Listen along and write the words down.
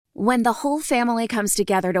When the whole family comes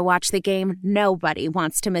together to watch the game, nobody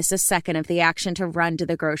wants to miss a second of the action to run to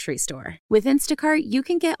the grocery store. With Instacart, you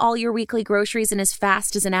can get all your weekly groceries in as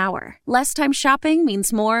fast as an hour. Less time shopping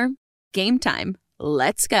means more game time.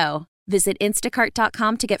 Let's go. Visit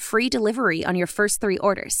instacart.com to get free delivery on your first 3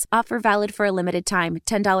 orders. Offer valid for a limited time.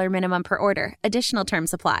 $10 minimum per order. Additional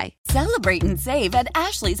terms apply. Celebrate and save at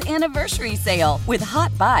Ashley's Anniversary Sale. With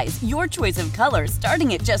Hot Buys, your choice of colors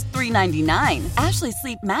starting at just $3.99. Ashley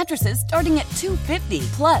Sleep mattresses starting at $2.50.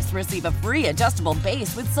 Plus, receive a free adjustable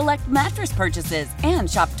base with select mattress purchases. And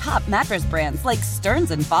shop top mattress brands like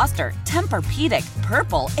Stearns & Foster, Tempur-Pedic,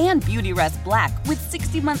 Purple, and Beautyrest Black with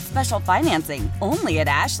 60-month special financing. Only at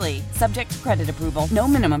Ashley. Subject to credit approval. No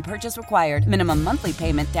minimum purchase required. Minimum monthly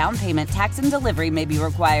payment, down payment, tax, and delivery may be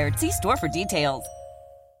required. See store for details.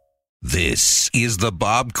 This is the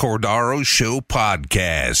Bob Cordaro Show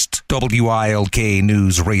podcast. WILK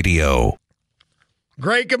News Radio.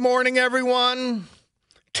 Great good morning, everyone.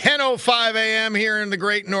 10:05 a.m. here in the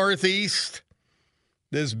great Northeast.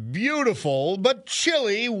 This beautiful but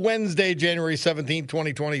chilly Wednesday, January 17th,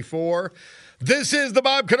 2024. This is the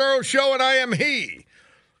Bob Cordaro Show, and I am he.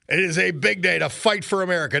 It is a big day to fight for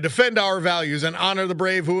America, defend our values, and honor the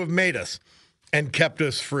brave who have made us and kept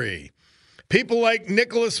us free. People like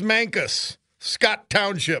Nicholas Mankus, Scott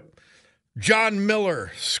Township, John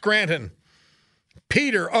Miller, Scranton,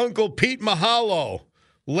 Peter, Uncle Pete Mahalo,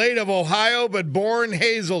 late of Ohio but born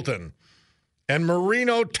Hazleton, and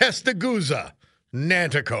Marino Testaguza,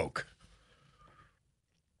 Nanticoke.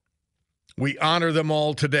 We honor them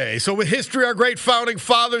all today. So with history, our great founding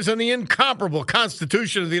fathers, and the incomparable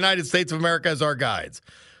Constitution of the United States of America as our guides,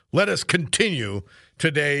 let us continue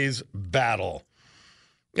today's battle.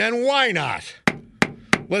 And why not?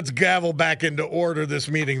 Let's gavel back into order this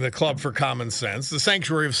meeting, the Club for Common Sense. The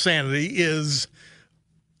Sanctuary of Sanity is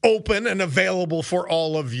open and available for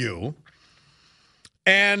all of you.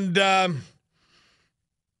 And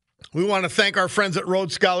we want to thank our friends at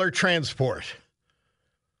Road Scholar Transport.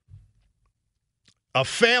 A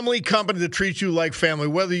family company that treats you like family,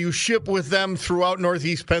 whether you ship with them throughout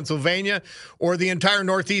Northeast Pennsylvania or the entire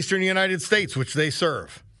Northeastern United States, which they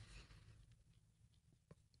serve.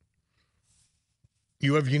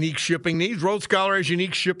 You have unique shipping needs. Road Scholar has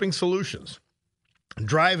unique shipping solutions.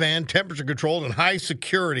 Dry van, temperature controlled, and high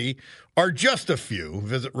security are just a few.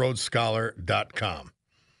 Visit roadscholar.com.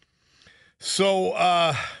 So,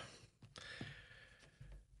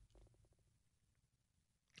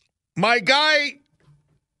 my guy,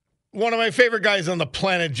 one of my favorite guys on the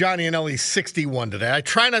planet, Johnny Anelli's 61 today. I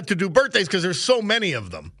try not to do birthdays because there's so many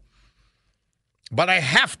of them. But I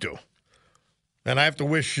have to. And I have to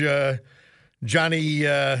wish Johnny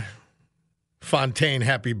Fontaine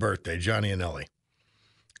happy birthday, Johnny Anelli.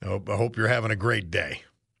 I hope you're having a great day.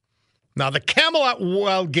 Now, the Camelot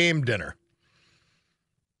Wild Game Dinner,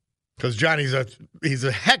 because Johnny's he's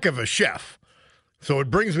a heck of a chef. So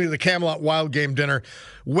it brings me to the Camelot Wild Game Dinner.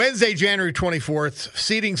 Wednesday, January 24th.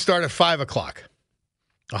 Seating start at 5 o'clock.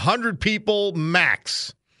 100 people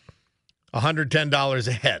max. $110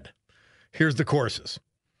 a head. Here's the courses.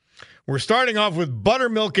 We're starting off with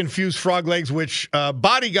buttermilk-infused frog legs, which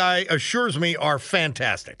Body Guy assures me are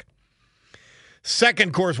fantastic.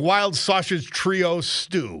 Second course, wild sausage trio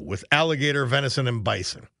stew with alligator, venison, and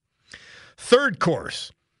bison. Third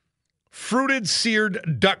course, fruited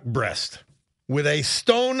seared duck breast with a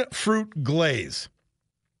stone fruit glaze.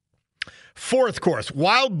 Fourth course,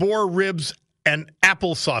 wild boar ribs and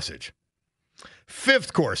apple sausage.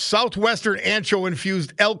 Fifth course, southwestern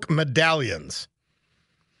ancho-infused elk medallions.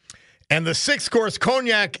 And the sixth course,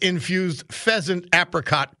 cognac-infused pheasant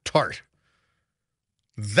apricot tart.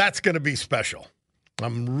 That's going to be special.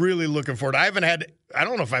 I'm really looking forward. I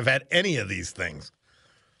don't know if I've had any of these things,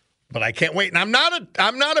 but I can't wait. And I'm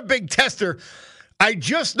not a big tester. I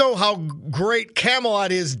just know how great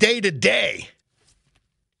Camelot is day to day.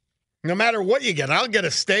 No matter what you get. I'll get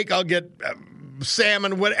a steak. I'll get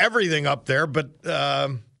salmon, everything up there. But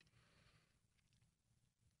I'm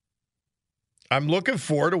looking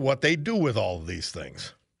forward to what they do with all of these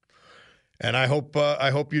things. And I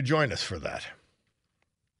hope you join us for that.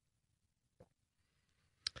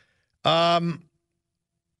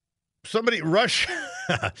 Rush,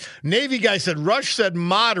 Navy guy said, Rush said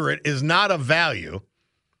moderate is not a value.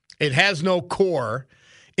 It has no core.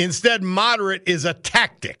 Instead, moderate is a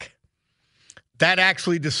tactic. That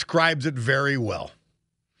actually describes it very well.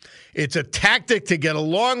 It's a tactic to get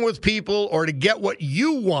along with people or to get what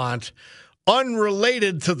you want,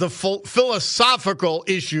 unrelated to the philosophical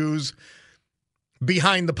issues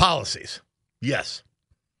behind the policies. Yes.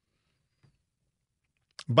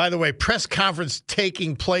 By the way, press conference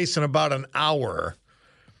taking place in about an hour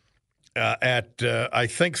at, I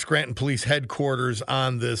think, Scranton Police Headquarters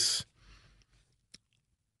on this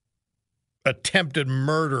attempted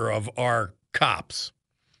murder of our cops.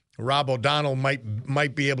 Rob O'Donnell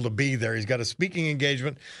might be able to be there. He's got a speaking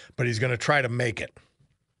engagement, but he's going to try to make it.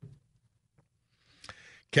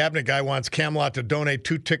 Cabinet guy wants Camelot to donate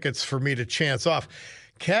 2 tickets for me to chance off.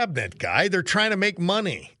 Cabinet guy, they're trying to make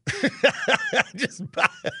money. You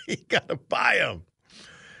got to buy them.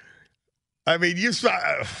 I mean,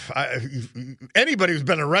 anybody who's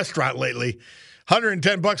been in a restaurant lately,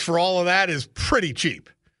 $110 for all of that is pretty cheap.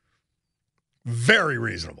 Very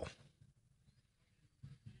reasonable.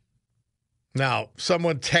 Now,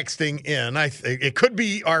 someone texting in, it could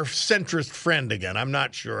be our centrist friend again. I'm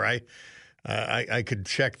not sure. I could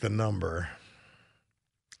check the number.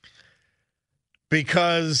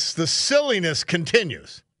 Because the silliness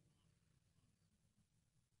continues.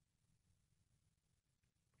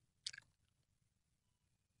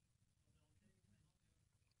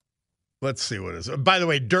 Let's see what it is. By the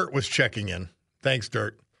way, Dirt was checking in. Thanks,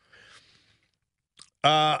 Dirt.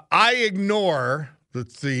 I ignore,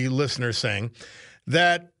 the listener saying,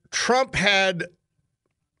 that Trump had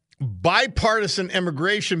bipartisan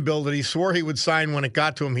immigration bill that he swore he would sign when it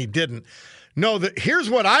got to him. He didn't. No, here's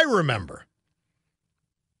what I remember.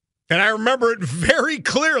 And I remember it very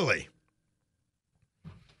clearly.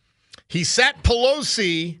 He sat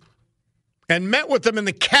Pelosi and met with them in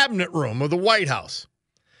the cabinet room of the White House.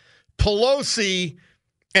 Pelosi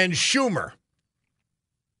and Schumer.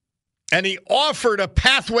 And he offered a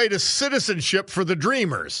pathway to citizenship for the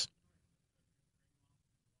Dreamers.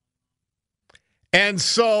 And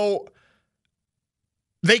so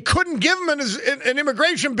they couldn't give him an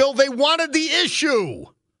immigration bill. They wanted the issue.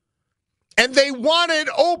 And they wanted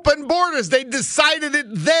open borders. They decided it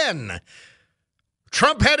then.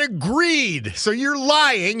 Trump had agreed. So you're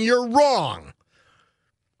lying. You're wrong.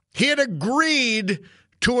 He had agreed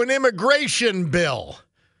to an immigration bill.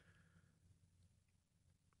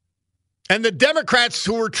 And the Democrats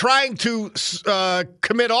who were trying to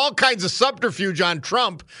commit all kinds of subterfuge on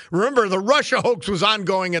Trump, remember the Russia hoax was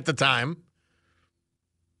ongoing at the time.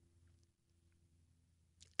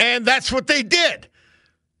 And that's what they did.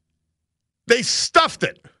 They stuffed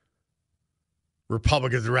it.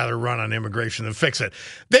 Republicans would rather run on immigration than fix it.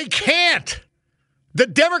 They can't. The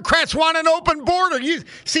Democrats want an open border. You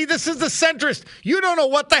see, this is the centrist. You don't know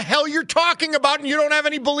what the hell you're talking about, and you don't have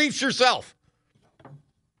any beliefs yourself.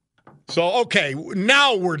 So, okay,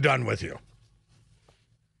 now we're done with you.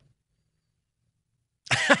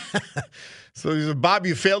 So he said, Bob,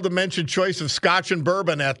 you failed to mention choice of scotch and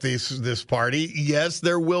bourbon at this party. Yes,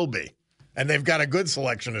 there will be. And they've got a good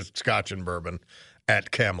selection of scotch and bourbon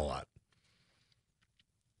at Camelot.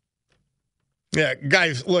 Yeah,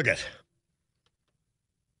 guys, look it.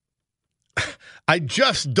 I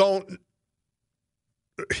just don't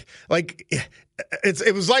like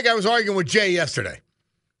it was like I was arguing with Jay yesterday.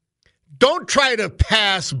 Don't try to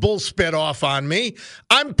pass bullspit off on me.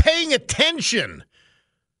 I'm paying attention.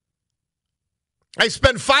 I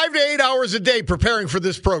spend 5 to 8 hours a day preparing for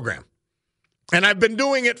this program. And I've been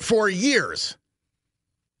doing it for years.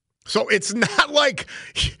 So it's not like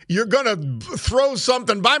you're going to throw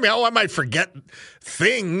something by me. Oh, I might forget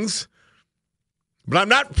things. But I'm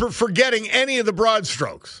not forgetting any of the broad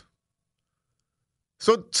strokes.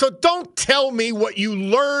 So don't tell me what you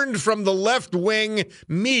learned from the left-wing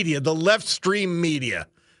media, the left-stream media.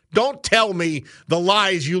 Don't tell me the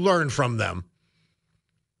lies you learned from them.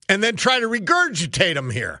 And then try to regurgitate them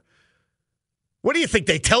here. What do you think?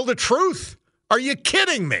 They tell the truth? Are you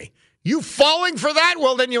kidding me? You falling for that?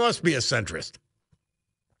 Well, then you must be a centrist.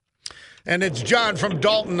 And it's John from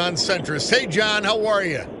Dalton on Centrist. Hey, John, how are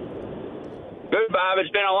you? Good, Bob. It's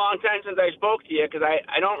been a long time since I spoke to you because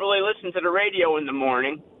I don't really listen to the radio in the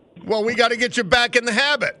morning. Well, we got to get you back in the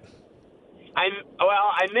habit. I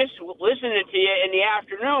miss listening to you in the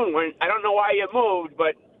afternoon when I don't know why you moved,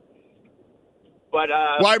 but well,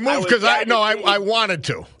 I moved because I wanted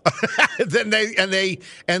to. Then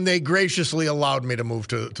they graciously allowed me to move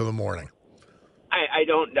to the morning. I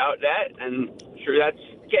don't doubt that, and I'm sure that's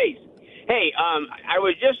the case. Hey, I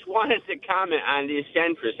was just wanted to comment on the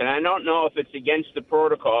centrist, and I don't know if it's against the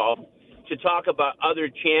protocol to talk about other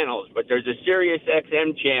channels, but there's a Sirius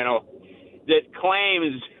XM channel that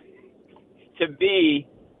claims to be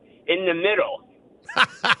in the middle.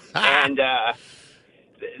 And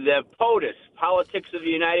the POTUS, Politics of the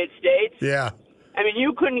United States. Yeah. I mean,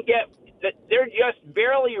 you couldn't get – they're just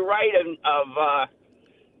barely right of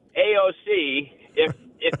AOC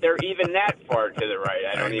if they're even that far to the right.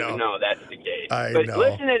 I don't even know that's the case. But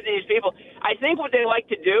listen to these people. I think what they like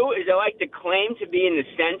to do is they like to claim to be in the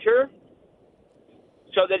center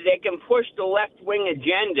so that they can push the left-wing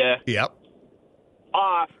agenda Yep.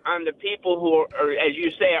 off on the people who are, as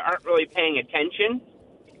you say, aren't really paying attention.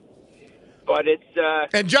 But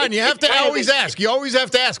it's and John, you have to always ask. You always have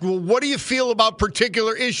to ask. Well, what do you feel about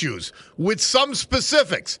particular issues with some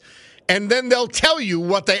specifics, and then they'll tell you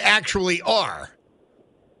what they actually are.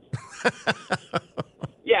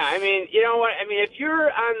 Yeah, I mean, you know what? I mean, if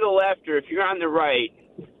you're on the left or if you're on the right,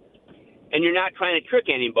 and you're not trying to trick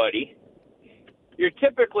anybody, you're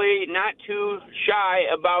typically not too shy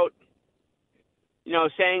about,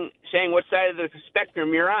 saying what side of the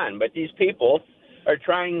spectrum you're on. But these people are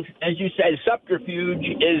trying, as you said, subterfuge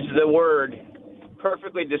is the word,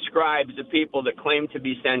 perfectly describes the people that claim to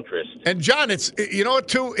be centrist. And John, it's,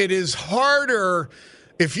 too, it is harder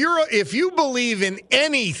if you believe in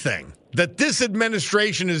anything that this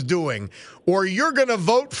administration is doing, or you're going to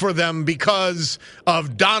vote for them because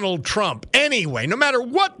of Donald Trump anyway, no matter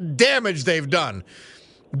what damage they've done,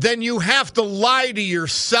 then you have to lie to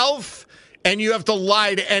yourself and you have to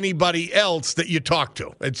lie to anybody else that you talk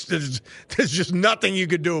to. There's just nothing you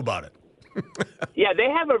could do about it. Yeah, they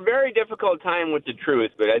have a very difficult time with the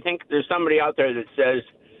truth, but I think there's somebody out there that says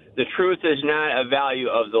the truth is not a value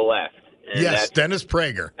of the left. And yes, Dennis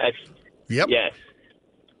Prager. Yep. Yes.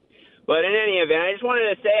 But in any event, I just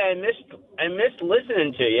wanted to say I missed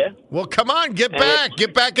listening to you. Well, come on, get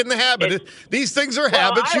back in the habit. These things are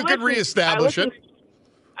habits. You could reestablish it.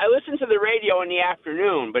 I listen to the radio in the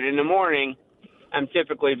afternoon, but in the morning, I'm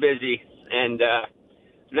typically busy and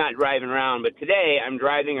not driving around. But today, I'm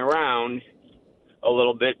driving around a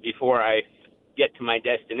little bit before I get to my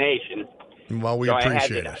destination. Well, we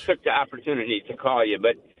appreciate it. I took the opportunity to call you.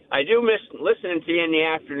 But I do miss listening to you in the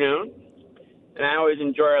afternoon, and I always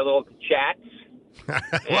enjoy our little chats.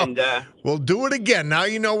 And we'll do it again. Now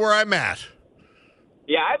you know where I'm at.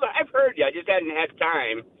 Yeah, I've heard you. I just hadn't had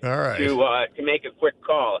time to make a quick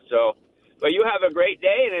call. So, but you have a great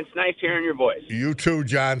day, and it's nice hearing your voice. You too,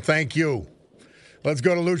 John. Thank you. Let's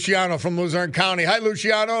go to Luciano from Luzerne County. Hi,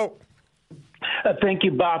 Luciano. Thank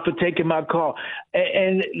you, Bob, for taking my call.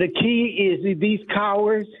 And the key is these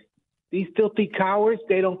cowards, these filthy cowards,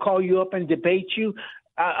 they don't call you up and debate you.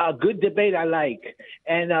 A good debate I like.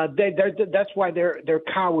 And that's why they're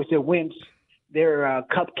cowards, they're wimps. They're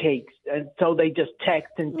cupcakes, and so they just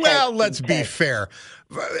text and text. Well, let's be fair.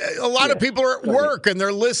 A lot of people are at work, and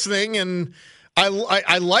they're listening, and I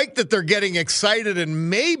like that they're getting excited and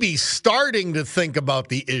maybe starting to think about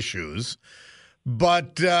the issues.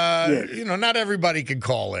 But, not everybody can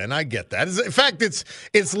call in. I get that. In fact,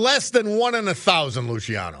 it's less than 1 in 1,000,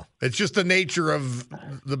 Luciano. It's just the nature of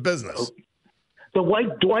the business. So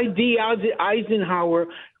Dwight D. Eisenhower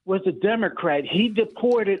was a Democrat. He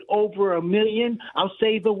deported over 1 million. I'll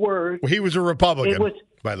say the word. Well, he was a Republican,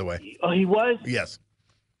 by the way. Oh, he was? Yes.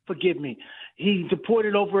 Forgive me. He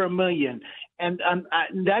deported over 1 million. And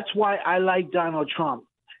that's why I like Donald Trump.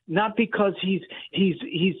 Not because he's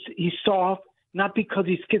soft, not because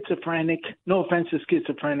he's schizophrenic. No offense to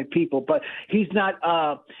schizophrenic people, but he's not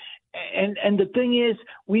and the thing is,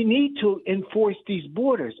 we need to enforce these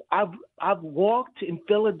borders. I've walked in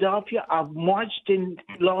Philadelphia. I've marched in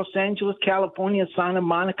Los Angeles, California, Santa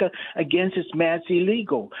Monica against this mass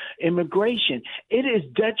illegal immigration. It is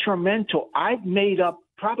detrimental. I've made up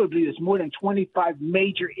probably there's more than 25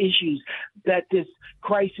 major issues that this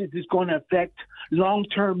crisis is going to affect,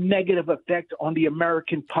 long-term negative effect on the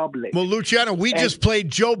American public. Well, Luciano, we just played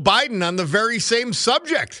Joe Biden on the very same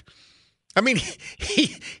subject. I mean,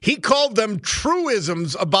 he called them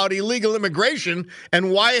truisms about illegal immigration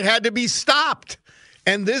and why it had to be stopped.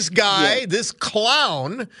 And this guy, this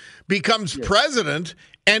clown, becomes president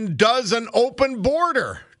and does an open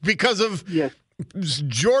border because of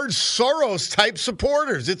George Soros-type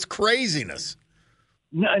supporters. It's craziness.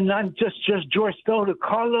 No, not just George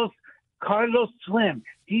Soros. Carlos Slim.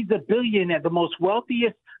 He's a billionaire, the most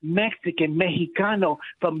wealthiest Mexican, Mexicano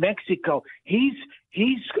from Mexico. He's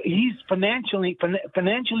financially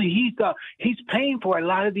he's paying for a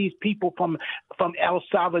lot of these people from El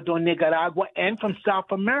Salvador, Nicaragua, and from South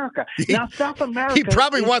America. Now, South America, he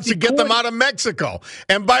probably wants to get them out of Mexico.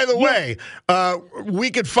 And by the way, we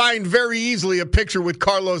could find very easily a picture with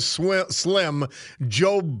Carlos Slim,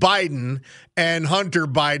 Joe Biden, and Hunter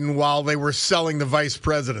Biden while they were selling the vice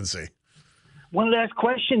presidency. One last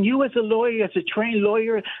question. You as a lawyer, as a trained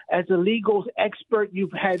lawyer, as a legal expert,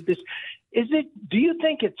 you've had this. Do you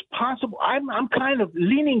think it's possible? I'm kind of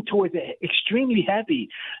leaning towards it extremely heavy.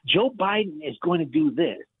 Joe Biden is going to do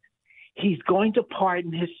this. He's going to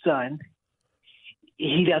pardon his son.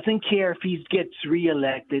 He doesn't care if he gets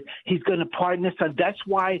reelected. He's going to pardon his son. That's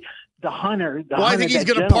why I think he's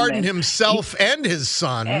going to pardon himself and his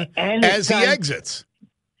son as he exits.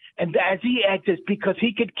 And as he acts, it's because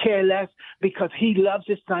he could care less, because he loves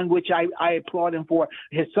his son, which I applaud him for.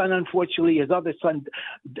 His son, unfortunately, his other son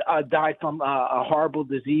died from a horrible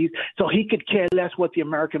disease, so he could care less what the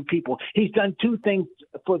American people. He's done two things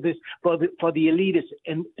for the elitists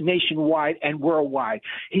nationwide and worldwide.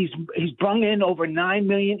 He's brung in over 9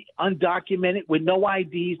 million undocumented with no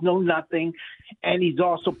IDs, no nothing, and he's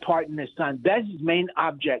also pardoned his son. That's his main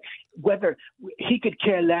object. Whether he could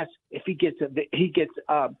care less if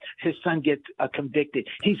his son gets convicted,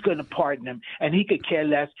 he's going to pardon him, and he could care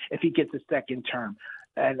less if he gets a second term.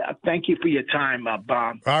 And thank you for your time,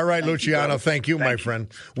 Bob. All right, Luciano. Thank you, my friend.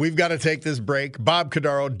 We've got to take this break. Bob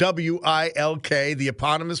Cordaro, WILK, the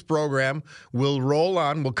eponymous program, will roll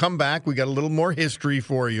on. We'll come back. We got a little more history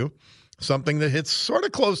for you, something that hits sort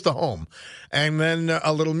of close to home, and then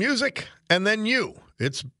a little music, and then you.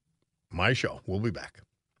 It's my show. We'll be back.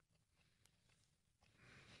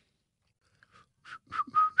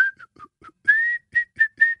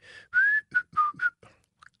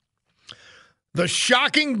 The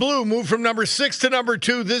Shocking Blue moved from number 6 to number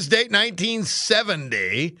 2 this date,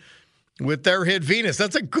 1970, with their hit Venus.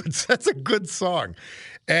 That's a good song.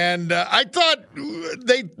 And I thought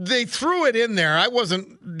they threw it in there. I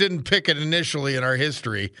didn't pick it initially in our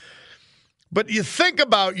history. But you think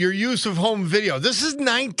about your use of home video. This is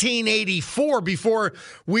 1984, before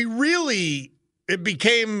it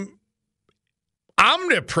became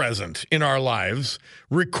omnipresent in our lives,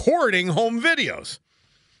 recording home videos.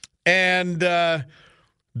 And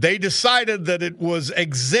they decided that it was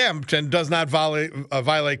exempt and does not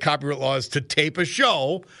violate copyright laws to tape a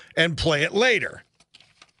show and play it later.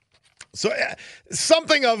 So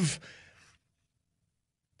something of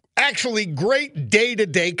actually great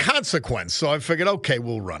day-to-day consequence. So I figured, okay,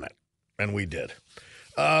 we'll run it. And we did.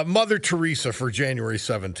 Mother Teresa for January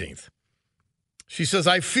 17th. She says,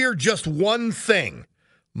 I fear just one thing: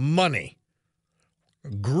 money,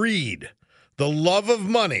 greed. The love of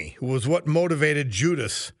money was what motivated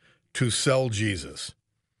Judas to sell Jesus.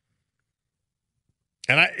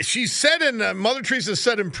 And Mother Teresa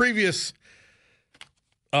said in previous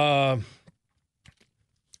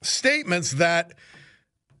statements that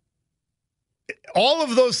all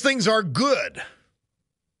of those things are good.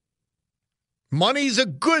 Money's a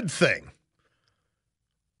good thing.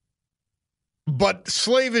 But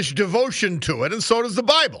slavish devotion to it, and so does the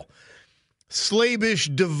Bible. Slavish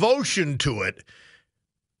devotion to it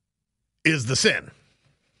is the sin.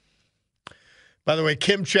 By the way,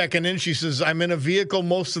 Kim checking in. She says, I'm in a vehicle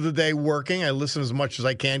most of the day working. I listen as much as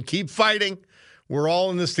I can. Keep fighting. We're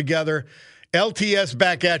all in this together. LTS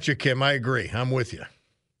back at you, Kim. I agree. I'm with you.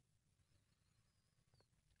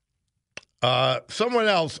 Someone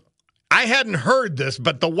else. I hadn't heard this,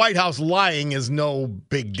 but the White House lying is no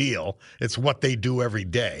big deal. It's what they do every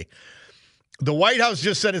day. The White House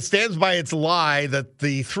just said it stands by its lie that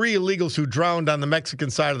the 3 illegals who drowned on the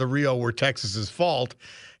Mexican side of the Rio were Texas's fault.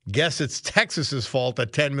 Guess it's Texas's fault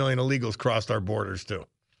that 10 million illegals crossed our borders, too.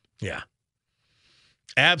 Yeah.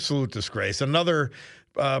 Absolute disgrace. Another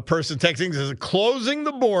person texting says, closing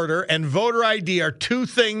the border and voter ID are 2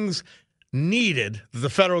 things needed that the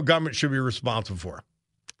federal government should be responsible for.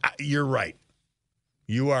 You're right.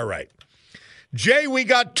 You are right. Jay, we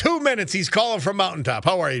got 2 minutes. He's calling from Mountaintop.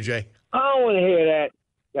 How are you, Jay? I don't want to hear that.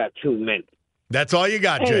 Got 2 minutes. That's all you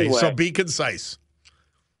got, Jay. So be concise.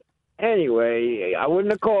 Anyway, I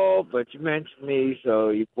wouldn't have called, but you mentioned me, so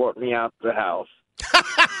you brought me out the house.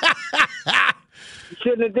 You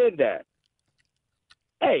shouldn't have did that.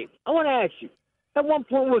 Hey, I want to ask you. At one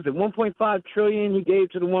point, what was it $1.5 trillion he gave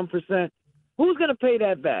to the 1%? Who's going to pay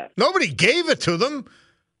that back? Nobody gave it to them.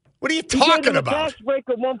 What are you talking about? A tax break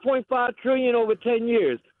of $1.5 trillion over 10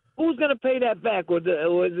 years. Who's going to pay that back?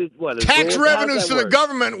 Tax revenues to the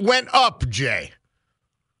government went up, Jay.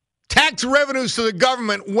 Tax revenues to the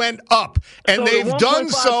government went up, and they've done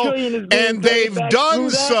so, and they've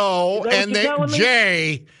done so, and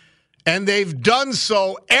they've done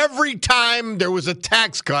so every time there was a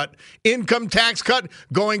tax cut, income tax cut,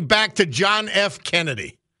 going back to John F.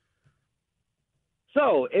 Kennedy.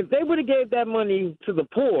 So if they would have gave that money to the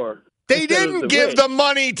poor, they didn't give the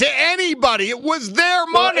money to anybody. It was their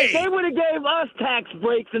money. If they would have gave us tax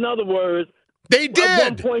breaks, in other words. They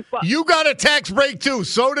did. 1.5. You got a tax break, too.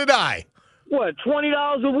 So did I. What,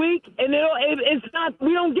 $20 a week? And it's not.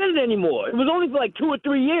 We don't get it anymore. It was only for like 2 or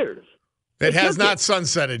 3 years. It has not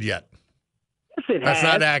sunsetted yet. Yes, it has. That's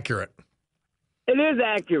not accurate. It is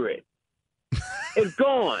accurate. It's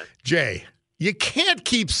gone. Jay, you can't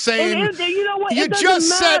keep saying. You know what? You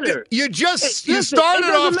just said. You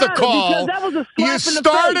started off the call. That was a slap you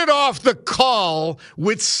started off the call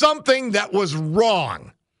with something that was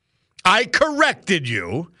wrong. I corrected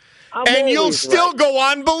you, and you'll still go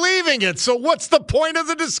on believing it. So what's the point of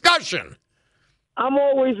the discussion? I'm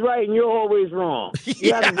always right and you're always wrong.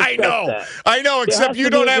 Yeah, I know, except you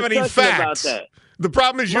don't have any facts. The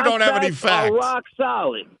problem is you don't have any facts. Are rock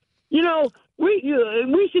solid. You know,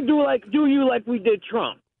 we should do you like we did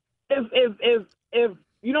Trump. If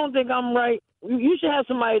you don't think I'm right, you should have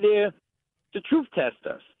somebody there to truth test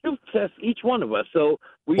us. Truth test each one of us. So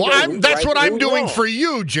that's what I'm doing for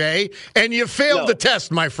you, Jay, and you failed the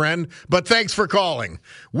test, my friend. But thanks for calling.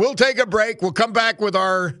 We'll take a break. We'll come back with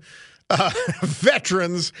our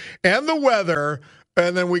veterans and the weather,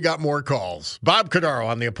 and then we got more calls. Bob Cordaro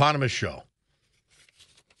on the eponymous show.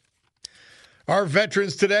 Our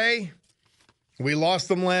veterans today, we lost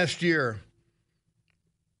them last year.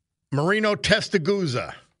 Marino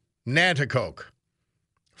Testaguza, Nanticoke,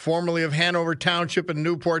 formerly of Hanover Township and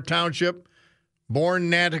Newport Township, born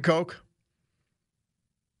Nanticoke,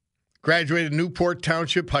 graduated Newport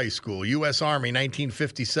Township High School, U.S. Army,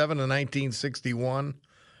 1957 to 1961,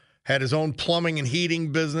 had his own plumbing and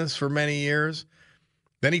heating business for many years.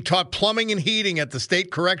 Then he taught plumbing and heating at the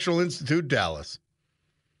State Correctional Institute, Dallas.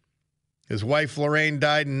 His wife, Lorraine,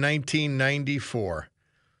 died in 1994.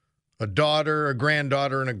 A daughter, a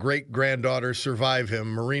granddaughter, and a great-granddaughter survive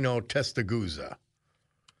him, Marino Testaguza.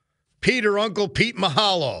 Peter, Uncle Pete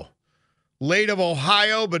Mahalo, late of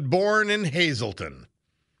Ohio but born in Hazleton.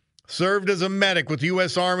 Served as a medic with the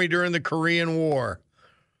U.S. Army during the Korean War.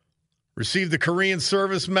 Received the Korean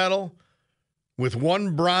Service Medal with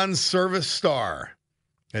 1 Bronze Service Star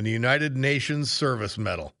and the United Nations Service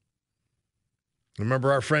Medal.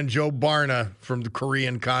 Remember our friend Joe Barna from the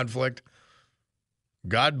Korean conflict?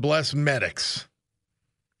 God bless medics.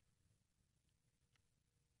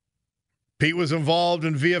 Pete was involved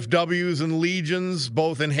in VFWs and Legions,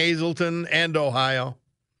 both in Hazleton and Ohio.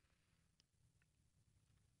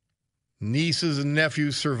 Nieces and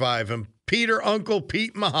nephews survive him. Peter, Uncle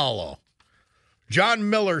Pete Mahalo. John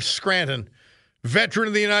Miller, Scranton, veteran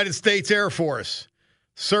of the United States Air Force,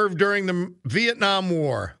 served during the Vietnam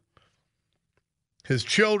War. His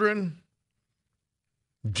children,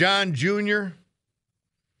 John Jr.,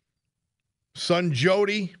 son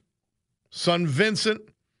Jody, son Vincent,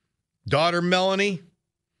 daughter Melanie,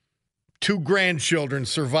 2 grandchildren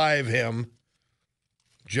survive him.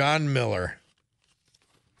 John Miller.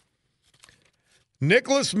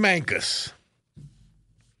 Nicholas Mankus,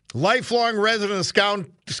 lifelong resident of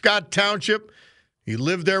Scott Township. He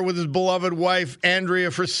lived there with his beloved wife,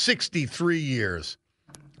 Andrea, for 63 years.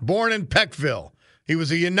 Born in Peckville, he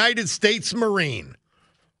was a United States Marine.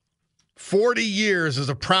 40 years as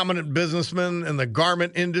a prominent businessman in the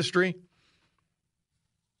garment industry.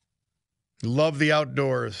 Loved the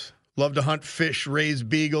outdoors. Loved to hunt fish, raise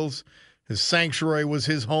beagles. His sanctuary was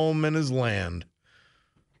his home and his land.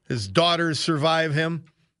 His daughters survive him.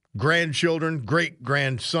 Grandchildren,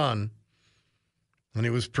 great-grandson. And he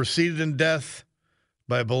was preceded in death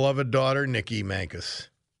by a beloved daughter, Nikki Mankus.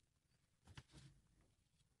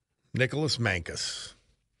 Nicholas Mankus.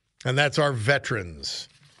 And that's our veterans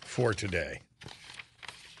for today.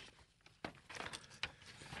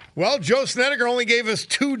 Well, Joe Snedeker only gave us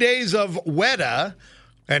 2 days of weather,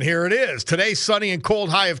 and here it is. Today, sunny and cold,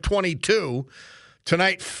 high of 22.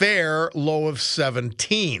 Tonight, fair, low of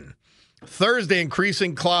 17. Thursday,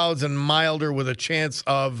 increasing clouds and milder with a chance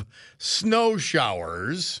of snow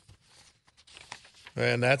showers.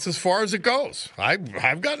 And that's as far as it goes.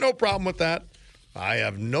 I've got no problem with that. I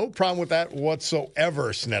have no problem with that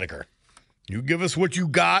whatsoever, Snedeker. You give us what you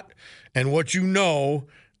got and what you know,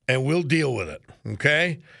 and we'll deal with it,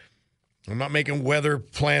 okay? I'm not making weather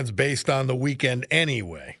plans based on the weekend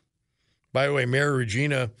anyway. By the way, Mary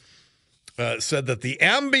Regina said that the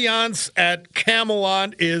ambiance at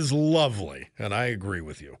Camelot is lovely, and I agree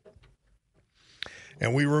with you.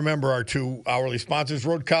 And we remember our 2 hourly sponsors,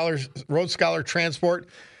 Road Scholar Transport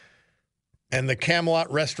and the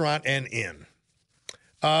Camelot Restaurant and Inn.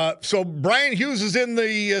 So Brian Hughes is in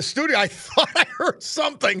the studio. I thought I heard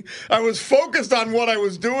something. I was focused on what I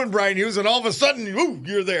was doing, Brian Hughes, and all of a sudden, ooh,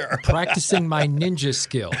 you're there. Practicing my ninja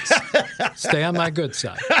skills. Stay on my good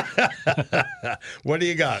side. What do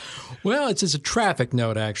you got? Well, it's just a traffic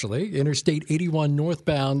note, actually. Interstate 81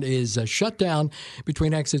 northbound is shut down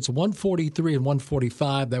between exits 143 and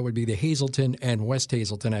 145. That would be the Hazleton and West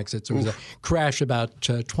Hazleton exits. There was a crash about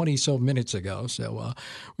 20-so minutes ago, so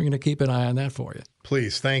we're going to keep an eye on that for you.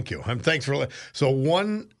 Please, thank you. Thanks for so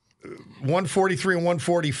 143 and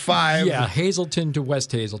 145. Yeah, Hazleton to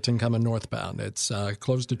West Hazleton coming northbound. It's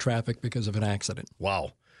closed to traffic because of an accident.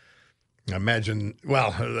 Wow. I imagine.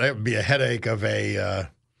 Well, that would be a headache of a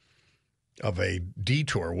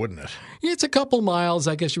detour, wouldn't it? It's a couple miles.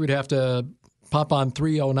 I guess you would have to pop on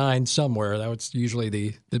 309 somewhere. That was usually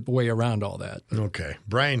the way around all that. Okay.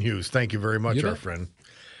 Brian Hughes, thank you very much, our friend.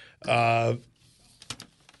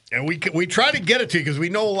 And we try to get it to you because we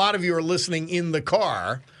know a lot of you are listening in the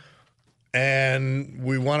car, and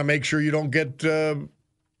we want to make sure you don't get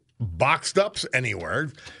boxed up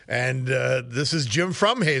anywhere. And this is Jim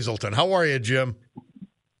from Hazleton. How are you, Jim?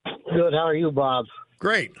 Good. How are you, Bob?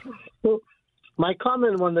 Great. Well, my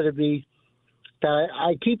comment wanted to be that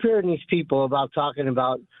I keep hearing these people about talking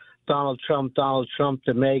about Donald Trump,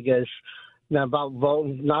 the megas, and about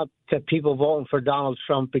voting, not that people voting for Donald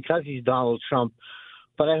Trump because he's Donald Trump.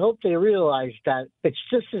 But I hope they realize that it's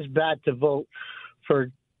just as bad to vote for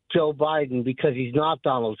Joe Biden because he's not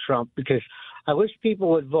Donald Trump. Because I wish people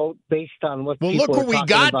would vote based on what people look what are we talking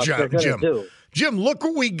got, about they're Jim. do. Jim, look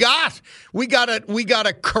what we got. We got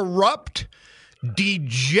a corrupt,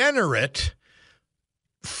 degenerate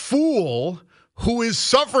fool who is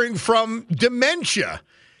suffering from dementia,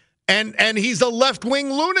 and he's a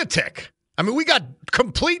left-wing lunatic. I mean, we got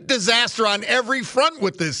complete disaster on every front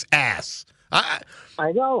with this ass.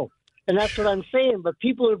 I know, and that's what I'm saying. But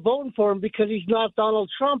people are voting for him because he's not Donald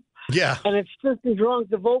Trump. Yeah. And it's just as wrong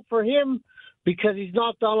to vote for him because he's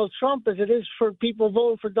not Donald Trump as it is for people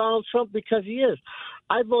voting for Donald Trump because he is.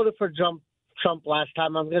 I voted for Trump last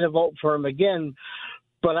time. I'm going to vote for him again,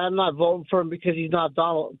 but I'm not voting for him because he's not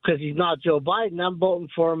Joe Biden. I'm voting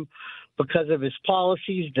for him because of his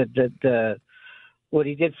policies, the what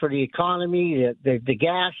he did for the economy, the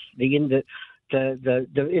gas, the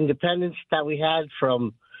independence that we had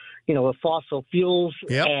from, with fossil fuels.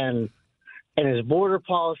 Yep. and his border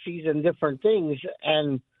policies and different things.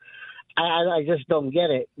 And I just don't get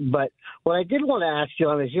it. But what I did want to ask you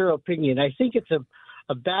on is your opinion. I think it's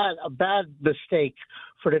a bad mistake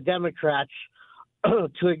for the Democrats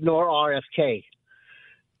to ignore RFK.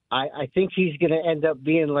 I think he's going to end up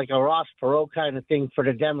being like a Ross Perot kind of thing for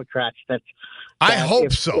the Democrats. I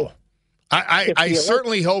hope so. I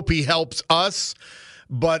certainly hope he helps us.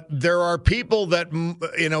 But there are people that,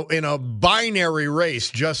 in a binary race,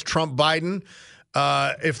 just Trump, Biden,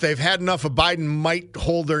 if they've had enough of Biden, might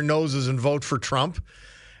hold their noses and vote for Trump.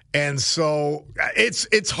 And so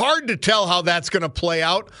it's hard to tell how that's going to play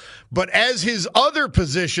out. But as his other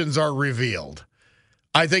positions are revealed,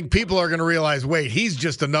 I think people are going to realize, wait, he's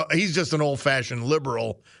just an old-fashioned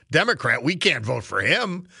liberal Democrat. We can't vote for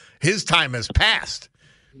him. His time has passed.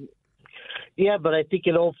 Yeah, but I think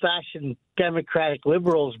an old-fashioned Democratic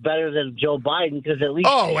liberal is better than Joe Biden because at least...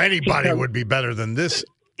 Oh, anybody would be better than this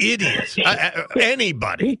idiot.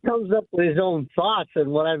 Anybody. He comes up with his own thoughts,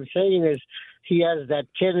 and what I'm saying is he has that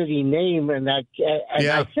Kennedy name, and that. And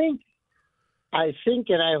yeah. I think,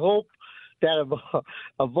 and I hope that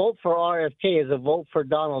a vote for RFK is a vote for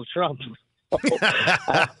Donald Trump.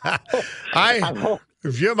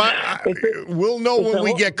 Jim, we'll know when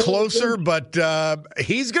we get closer, but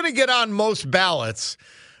he's going to get on most ballots,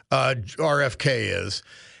 RFK is.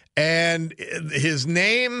 And his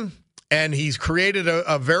name, and he's created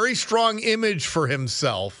a very strong image for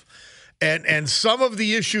himself. And some of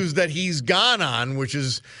the issues that he's gone on, which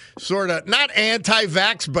is sort of not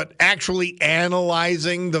anti-vax, but actually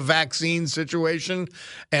analyzing the vaccine situation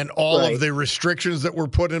and all of the restrictions that were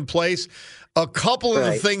put in place. A couple of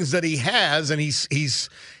the things that he has, and he's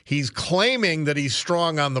claiming that he's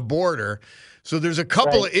strong on the border. So there's a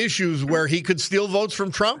couple of issues where he could steal votes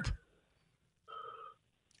from Trump.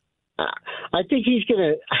 I think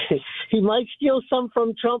he might steal some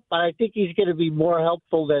from Trump, but I think he's going to be more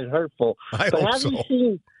helpful than hurtful. Have you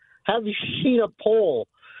seen a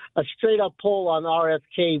straight up poll on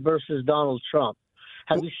RFK versus Donald Trump?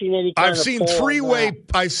 Have you seen any kind of poll?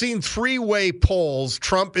 I've seen three-way polls.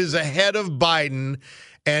 Trump is ahead of Biden,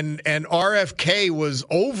 and RFK was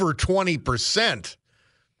over 20%.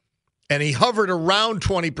 And he hovered around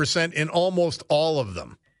 20% in almost all of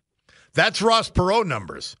them. That's Ross Perot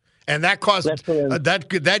numbers. And that caused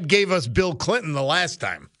that gave us Bill Clinton the last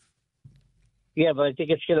time. Yeah, but I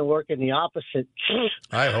think it's going to work in the opposite.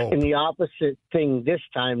 I hope. In the opposite thing this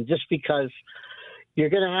time, just because you're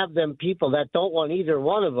going to have them people that don't want either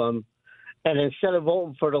one of them, and instead of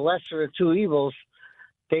voting for the lesser of two evils,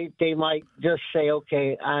 they might just say,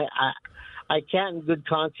 okay, I can't in good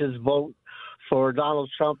conscience vote for Donald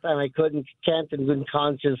Trump, and I can't in good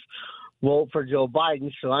conscience vote for Joe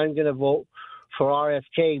Biden, so I'm going to vote for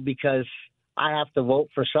RFK because I have to vote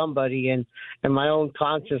for somebody, and my own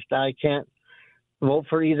conscience that I can't vote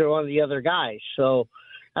for either one of the other guys. So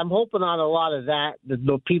I'm hoping on a lot of that.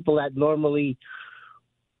 The people that normally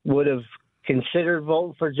would have considered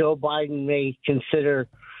voting for Joe Biden may consider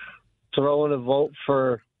throwing a vote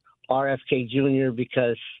for RFK Jr.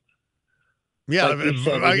 because Yeah, like you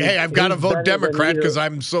said, hey, I've got to he's vote better than Democrat either. because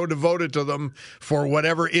I'm so devoted to them for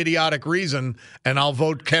whatever idiotic reason, and I'll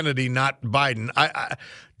vote Kennedy, not Biden.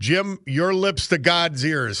 Jim, your lips to God's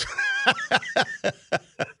ears.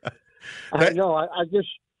 I know. I just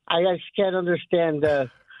can't understand. The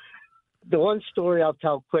one story I'll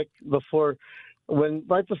tell quick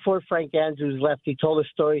right before Frank Andrews left, he told a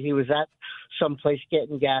story. He was at some place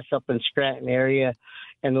getting gas up in Scranton area,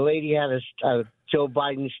 and the lady had a Joe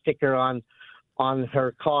Biden sticker on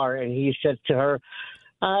her car, and he said to her,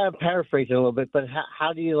 I'm paraphrasing a little bit, but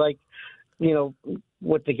how do you like,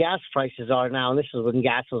 what the gas prices are now? And this is when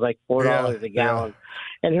gas was like $4 a gallon.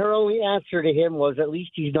 And her only answer to him was, at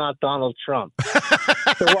least he's not Donald Trump.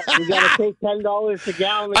 So what, we got to pay $10 a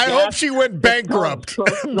gallon of gas? I hope she went bankrupt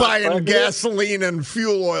buying president? gasoline and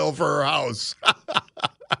fuel oil for her house.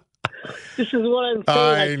 This is what I'm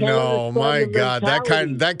saying. I know. My God, that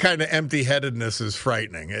mentality. kind of empty-headedness is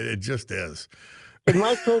frightening. It just is. In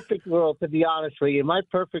my perfect world, to be honest with you, in my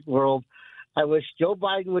perfect world, I wish Joe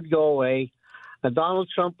Biden would go away, and Donald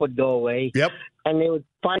Trump would go away. Yep. And they would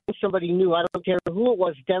find somebody new. I don't care who it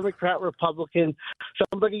was, Democrat, Republican,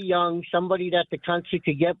 somebody young, somebody that the country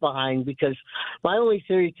could get behind. Because my only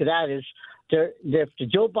theory to that is if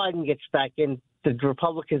Joe Biden gets back in, the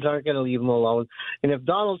Republicans aren't going to leave him alone. And if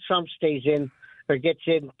Donald Trump stays in or gets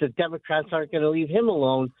in, the Democrats aren't going to leave him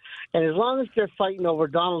alone. And as long as they're fighting over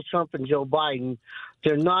Donald Trump and Joe Biden,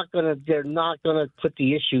 they're not going to put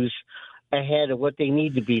the issues ahead of what they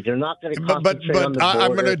need to be. They're not going to concentrate on the border.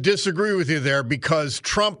 I'm going to disagree with you there because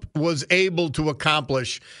Trump was able to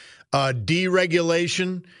accomplish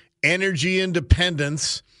deregulation, energy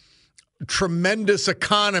independence, tremendous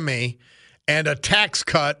economy, and a tax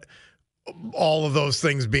cut, all of those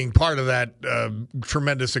things being part of that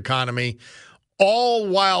tremendous economy, all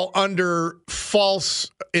while under false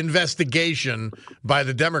investigation by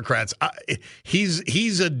the Democrats.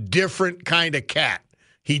 He's a different kind of cat.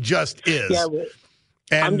 He just is. Yeah,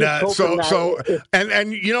 and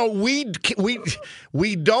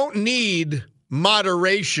we don't need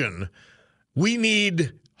moderation. We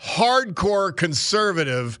need hardcore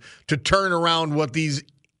conservative to turn around what these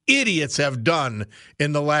idiots have done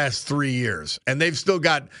in the last 3 years. And they've still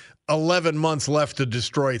got 11 months left to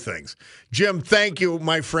destroy things. Jim, thank you,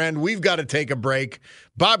 my friend. We've got to take a break.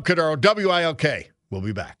 Bob Cordaro, WILK. We'll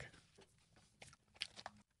be back.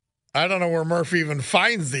 I don't know where Murphy even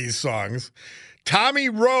finds these songs. Tommy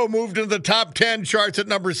Rowe moved into the top 10 charts at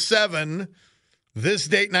number 7 this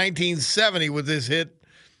date 1970 with his hit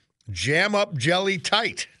Jam Up Jelly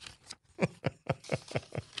Tight.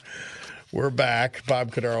 We're back.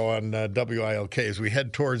 Bob Cordaro on WILK as we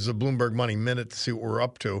head towards the Bloomberg Money Minute to see what we're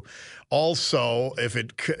up to. Also, if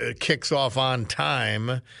it kicks off on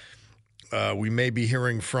time, we may be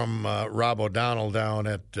hearing from Rob O'Donnell down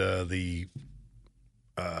at the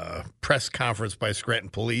press conference by Scranton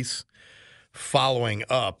Police, following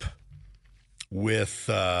up with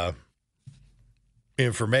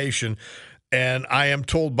information. And I am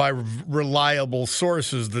told by reliable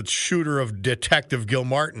sources that shooter of Detective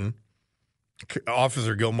Gilmartin,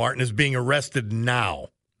 Officer Gilmartin, is being arrested now,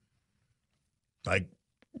 like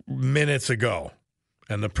minutes ago.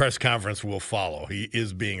 And the press conference will follow. He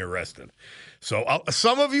is being arrested. So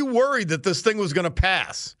some of you worried that this thing was going to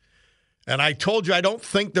pass. And I told you I don't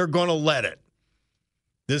think they're going to let it.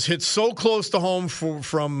 This hits so close to home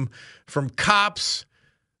from cops,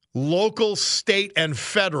 local, state, and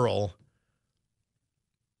federal,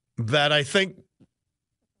 that I think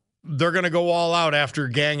they're going to go all out after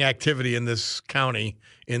gang activity in this county,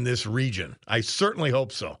 in this region. I certainly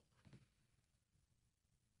hope so.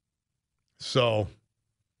 So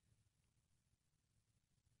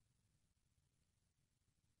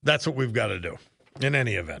that's what we've got to do in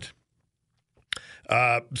any event.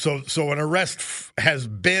 So an arrest has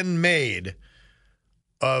been made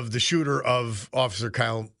of the shooter of Officer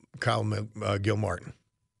Kyle Gilmartin.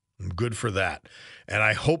 Good for that. And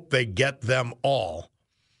I hope they get them all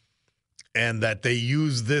and that they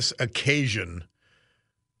use this occasion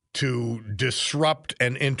to disrupt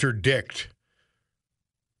and interdict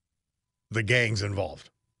the gangs involved.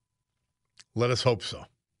 Let us hope so.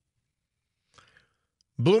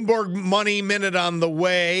 Bloomberg Money Minute on the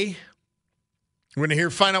way. We're going to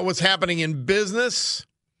find out what's happening in business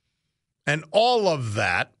and all of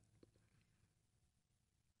that.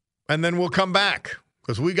 And then we'll come back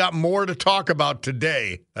because we got more to talk about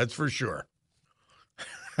today. That's for sure.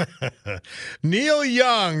 Neil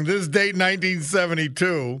Young, this date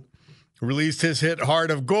 1972, released his hit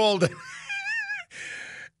Heart of Gold.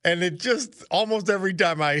 And it just, almost every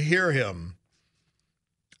time I hear him,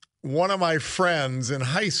 one of my friends in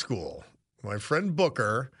high school, my friend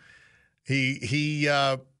Booker, He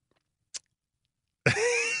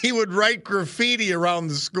would write graffiti around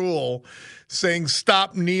the school saying,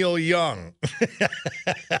 "Stop Neil Young."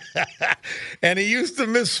 And he used to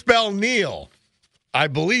misspell Neil, I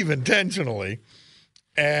believe intentionally.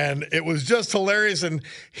 And it was just hilarious. And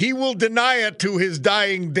he will deny it to his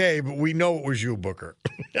dying day, but we know it was you, Booker.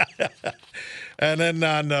 And then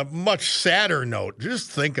on a much sadder note,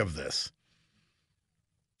 just think of this.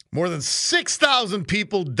 More than 6,000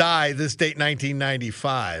 people died this date,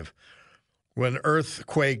 1995, when an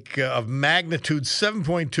earthquake of magnitude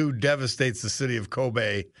 7.2 devastates the city of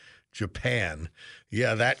Kobe, Japan.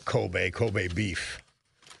 Yeah, that Kobe beef.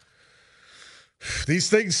 These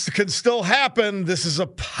things can still happen. This is a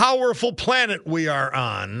powerful planet we are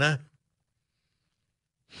on.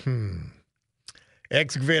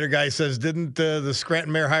 Excavator guy says, didn't the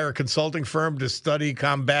Scranton mayor hire a consulting firm to study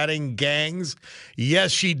combating gangs?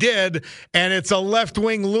 Yes, she did. And it's a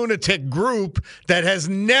left-wing lunatic group that has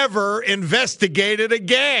never investigated a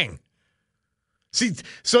gang. See,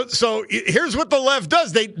 so here's what the left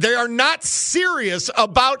does. They are not serious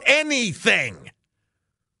about anything.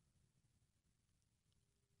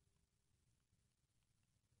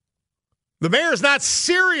 The mayor is not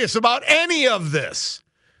serious about any of this.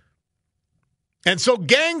 And so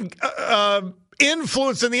gang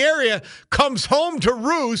influence in the area comes home to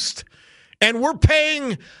roost, and we're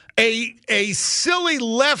paying a silly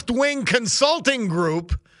left-wing consulting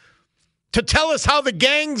group to tell us how the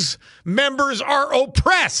gang's members are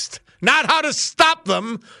oppressed, not how to stop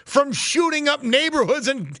them from shooting up neighborhoods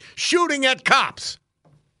and shooting at cops.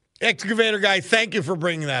 Excavator guy, thank you for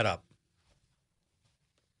bringing that up.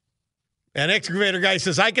 And Excavator guy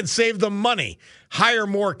says, I can save them money, hire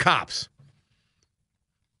more cops.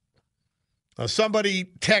 Now, somebody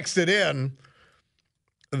texted in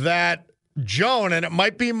that Joan, and it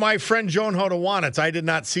might be my friend Joan Hodawanitz, I did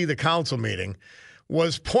not see the council meeting,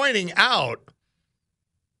 was pointing out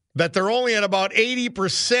that they're only at about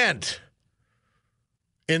 80%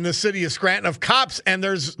 in the city of Scranton of cops, and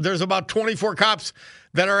there's about 24 cops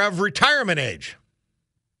that are of retirement age.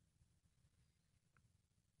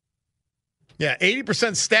 Yeah,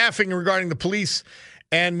 80% staffing regarding the police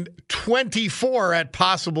and 24 at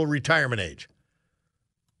possible retirement age.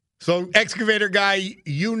 So, excavator guy,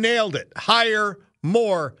 you nailed it. Hire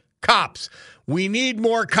more cops. We need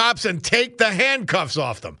more cops and take the handcuffs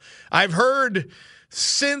off them. I've heard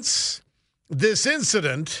since this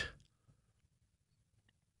incident,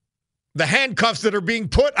 the handcuffs that are being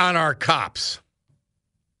put on our cops.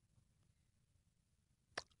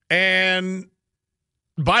 And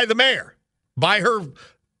by the mayor, by her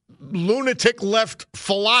lunatic left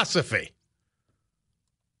philosophy.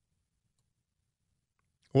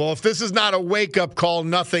 Well, if this is not a wake-up call,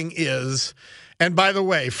 nothing is. And by the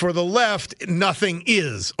way, for the left, nothing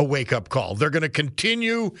is a wake-up call. They're going to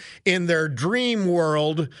continue in their dream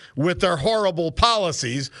world with their horrible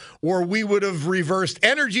policies, or we would have reversed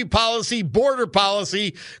energy policy, border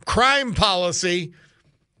policy, crime policy,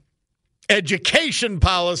 education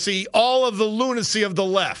policy, all of the lunacy of the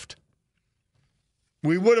left.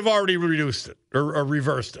 We would have already reduced it or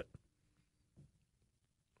reversed it.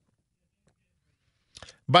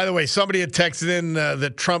 By the way, somebody had texted in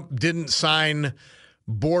that Trump didn't sign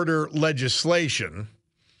border legislation.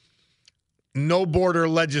 No border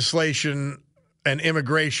legislation and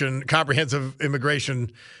comprehensive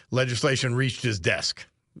immigration legislation reached his desk.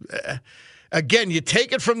 Again, you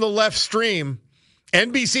take it from the left stream.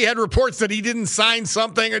 NBC had reports that he didn't sign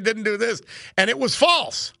something or didn't do this, and it was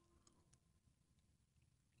false.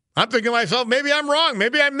 I'm thinking to myself, maybe I'm wrong.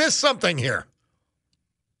 Maybe I missed something here.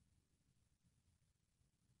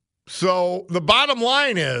 So the bottom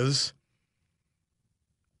line is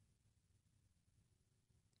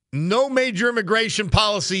no major immigration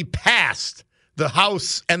policy passed the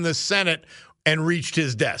House and the Senate and reached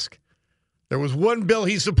his desk. There was one bill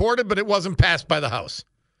he supported, but it wasn't passed by the House.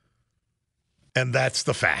 And that's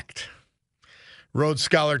the fact. Rhodes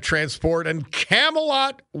Scholar Transport and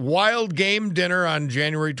Camelot Wild Game Dinner on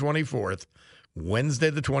January 24th, Wednesday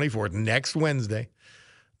the 24th, next Wednesday.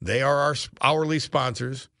 They are our hourly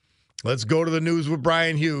sponsors. Let's go to the news with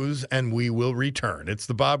Brian Hughes, and we will return. It's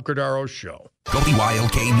the Bob Cordaro Show.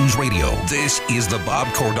 WILK News Radio. This is the Bob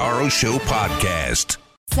Cordaro Show podcast.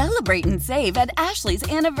 Celebrate and save at Ashley's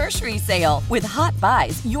Anniversary Sale. With Hot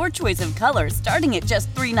Buys, your choice of colors starting at just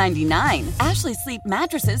 $3.99. Ashley Sleep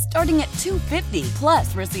mattresses starting at $2.50.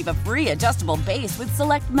 Plus, receive a free adjustable base with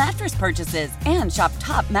select mattress purchases. And shop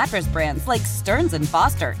top mattress brands like Stearns &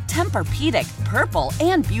 Foster, Tempur-Pedic, Purple,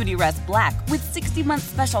 and Beautyrest Black with 60-month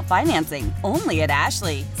special financing. Only at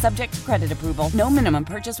Ashley. Subject to credit approval. No minimum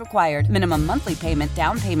purchase required. Minimum monthly payment,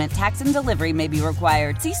 down payment, tax, and delivery may be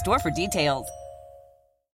required. See store for details.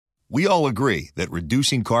 We all agree that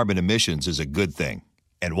reducing carbon emissions is a good thing.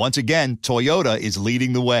 And once again, Toyota is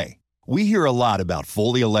leading the way. We hear a lot about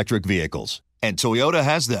fully electric vehicles, and Toyota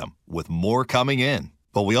has them, with more coming in.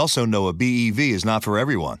 But we also know a BEV is not for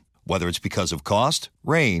everyone, whether it's because of cost,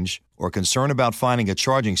 range, or concern about finding a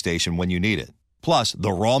charging station when you need it. Plus,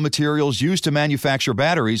 the raw materials used to manufacture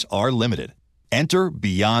batteries are limited. Enter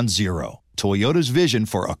Beyond Zero, Toyota's vision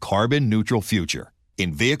for a carbon-neutral future.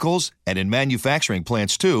 In vehicles and in manufacturing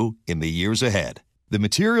plants, too, in the years ahead. The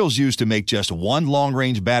materials used to make just one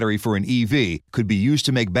long-range battery for an EV could be used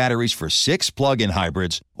to make batteries for 6 plug-in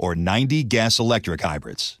hybrids or 90 gas-electric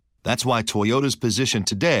hybrids. That's why Toyota's position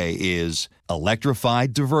today is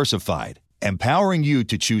electrified, diversified, empowering you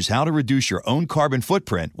to choose how to reduce your own carbon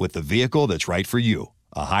footprint with the vehicle that's right for you,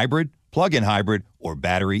 a hybrid, plug-in hybrid, or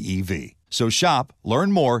battery EV. So shop,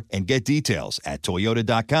 learn more, and get details at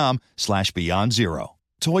toyota.com/Beyond Zero.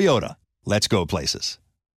 Toyota, let's go places.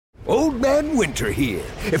 Old Man Winter here.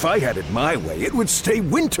 If I had it my way, it would stay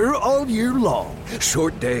winter all year long.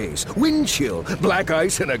 Short days, wind chill, black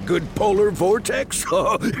ice, and a good polar vortex.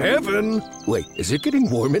 Oh, heaven. Wait, is it getting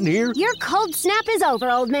warm in here? Your cold snap is over,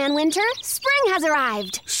 Old Man Winter. Spring has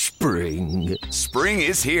arrived. Spring. Spring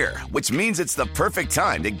is here, which means it's the perfect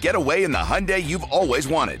time to get away in the Hyundai you've always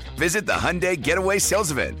wanted. Visit the Hyundai Getaway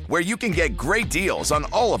Sales Event, where you can get great deals on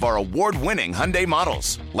all of our award-winning Hyundai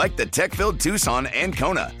models, like the tech-filled Tucson and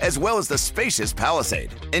Kona, as well as the spacious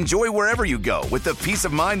Palisade. Enjoy wherever you go with the peace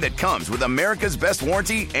of mind that comes with America's best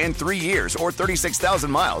warranty and 3 years or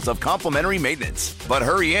 36,000 miles of complimentary maintenance. But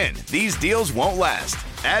hurry in, these deals won't last.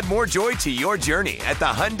 Add more joy to your journey at the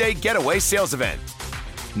Hyundai Getaway Sales Event.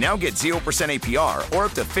 Now get 0% APR or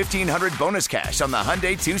up to $1,500 bonus cash on the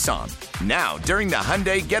Hyundai Tucson. Now, during the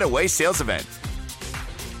Hyundai Getaway Sales Event.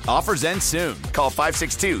 Offers end soon. Call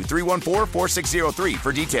 562-314-4603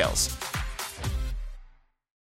 for details.